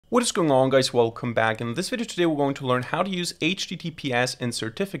What is going on, guys? Welcome back. In this video today we're going to learn how to use HTTPS and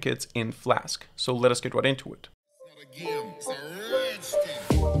certificates in Flask. So let us get right into it.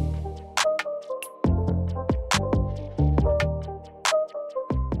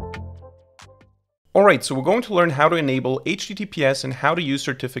 Alright, so we're going to learn how to enable HTTPS and how to use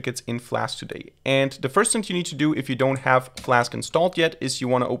certificates in Flask today. And the first thing you need to do if you don't have Flask installed yet is you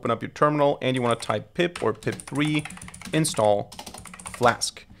want to open up your terminal and you want to type pip or pip3 install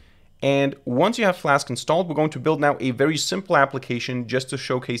Flask. And once you have Flask installed, we're going to build now a very simple application just to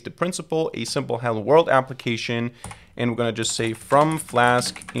showcase the principle, a simple Hello World application. And we're going to just say from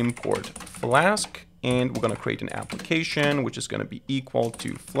Flask import Flask, and we're going to create an application which is going to be equal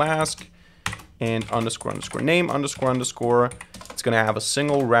to Flask and underscore underscore name underscore underscore. It's going to have a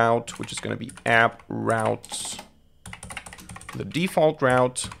single route, which is going to be app routes, the default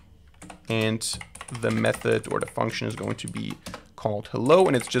route, and the method or the function is going to be called hello,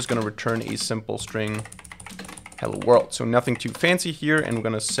 and it's just going to return a simple string hello world. So nothing too fancy here, and we're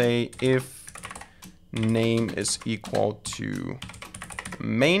going to say if name is equal to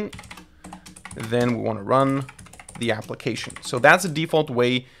main, then we want to run the application. So that's the default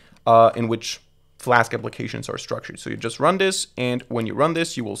way in which Flask applications are structured. So you just run this, and when you run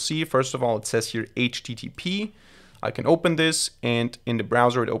this, you will see, first of all, it says here HTTP. I can open this, and in the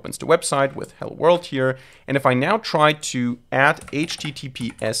browser, it opens the website with Hello World here. And if I now try to add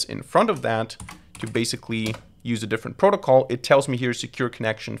HTTPS in front of that to basically use a different protocol, it tells me here secure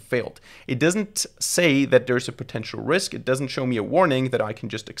connection failed. It doesn't say that there's a potential risk. It doesn't show me a warning that I can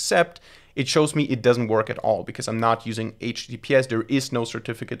just accept. It shows me it doesn't work at all because I'm not using HTTPS. There is no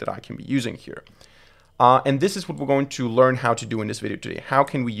certificate that I can be using here. And this is what we're going to learn how to do in this video today. How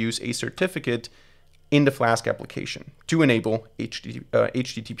can we use a certificate in the Flask application to enable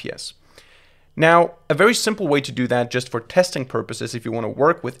HTTPS? Now, a very simple way to do that just for testing purposes, if you want to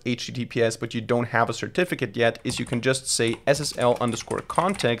work with HTTPS but you don't have a certificate yet, is you can just say SSL underscore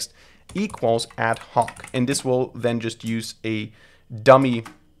context equals ad hoc. And this will then just use a dummy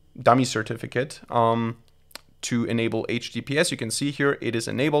certificate to enable HTTPS. You can see here it is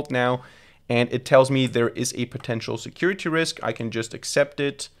enabled now, and it tells me there is a potential security risk. I can just accept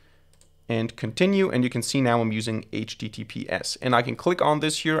it and continue, and you can see now I'm using HTTPS. And I can click on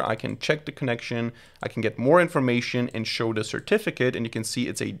this here, I can check the connection, I can get more information and show the certificate, and you can see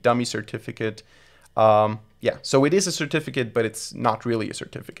it's a dummy certificate. Yeah, so it is a certificate, but it's not really a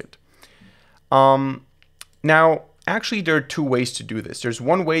certificate. Now, actually, there are two ways to do this. There's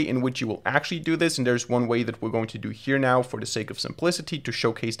one way in which you will actually do this, and there's one way that we're going to do here now for the sake of simplicity to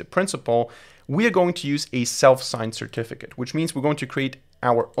showcase the principle. We are going to use a self-signed certificate, which means we're going to create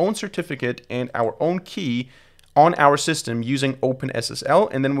our own certificate and our own key on our system using OpenSSL,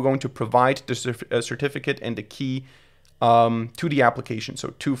 and then we're going to provide the certificate and the key to the application,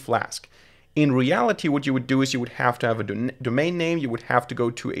 so to Flask. In reality, what you would do is you would have to have a domain name. You would have to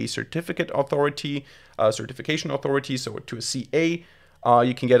go to a certificate authority, certification authority, so to a CA.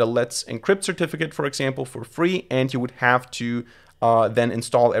 You can get a Let's Encrypt certificate, for example, for free, and you would have to then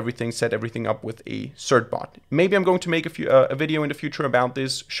install everything, set everything up with a certbot. Maybe I'm going to make a video in the future about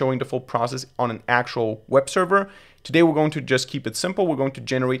this, showing the full process on an actual web server. Today, we're going to just keep it simple. We're going to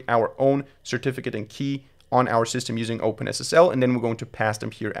generate our own certificate and key on our system using OpenSSL, and then we're going to pass them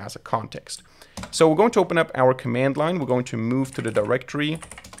here as a context. So we're going to open up our command line. We're going to move to the directory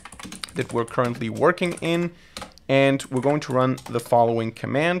that we're currently working in, and we're going to run the following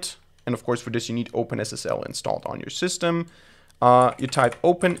command. And of course, for this, you need OpenSSL installed on your system. You type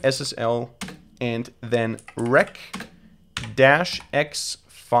OpenSSL and then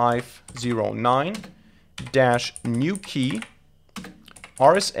rec-x509-new key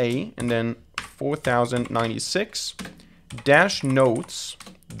RSA and then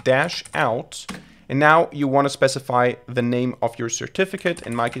 4096-nodes-out, and now you want to specify the name of your certificate.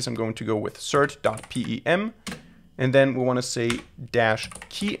 In my case, I'm going to go with cert.pem, and then we want to say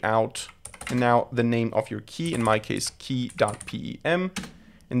 -keyout, and now the name of your key, in my case key.pem,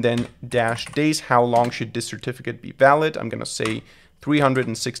 and then -days, how long should this certificate be valid? I'm going to say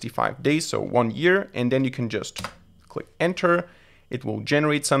 365 days, so 1 year, and then you can just click enter. It will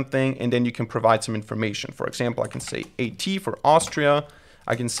generate something, and then you can provide some information. For example, I can say AT for Austria.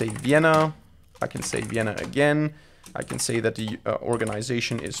 I can say Vienna. I can say Vienna again. I can say that the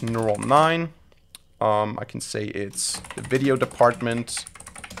organization is Neural 9. I can say it's the video department.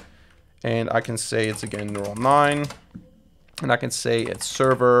 And I can say it's again Neural 9. And I can say it's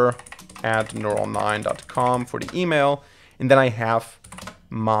server@neural9.com for the email. And then I have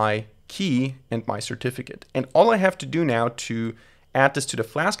my key and my certificate. And all I have to do now to add this to the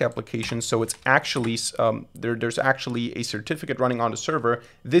Flask application, so it's actually there's actually a certificate running on the server.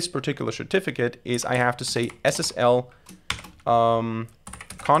 This particular certificate is, I have to say SSL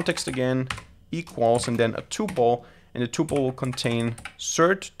context again equals, and then a tuple, and the tuple will contain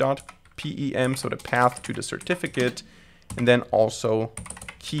cert.pem, so the path to the certificate, and then also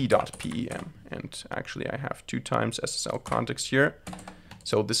key.pem. And actually I have 2 times SSL context here.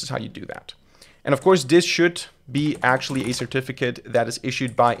 So this is how you do that. And of course, this should be actually a certificate that is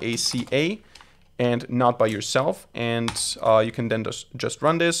issued by a CA and not by yourself. And you can then just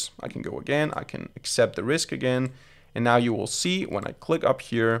run this. I can go again. I can accept the risk again. And now you will see when I click up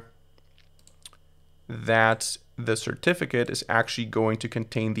here that the certificate is actually going to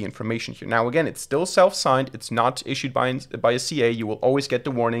contain the information here. Now, again, it's still self-signed. It's not issued by a CA. You will always get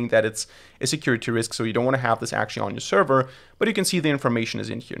the warning that it's a security risk, so you don't want to have this actually on your server. But you can see the information is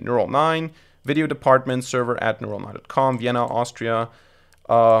in here. Neural 9, video department, server at neural9.com, Vienna, Austria.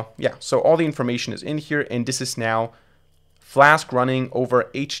 Yeah, so all the information is in here, and this is now Flask running over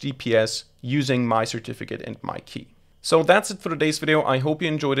HTTPS using my certificate and my key. So that's it for today's video. I hope you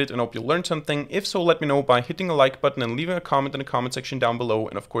enjoyed it and hope you learned something. If so, let me know by hitting the like button and leaving a comment in the comment section down below.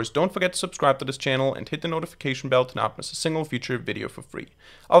 And of course, don't forget to subscribe to this channel and hit the notification bell to not miss a single future video for free.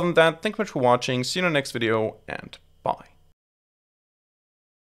 Other than that, thanks much for watching. See you in the next video, and bye.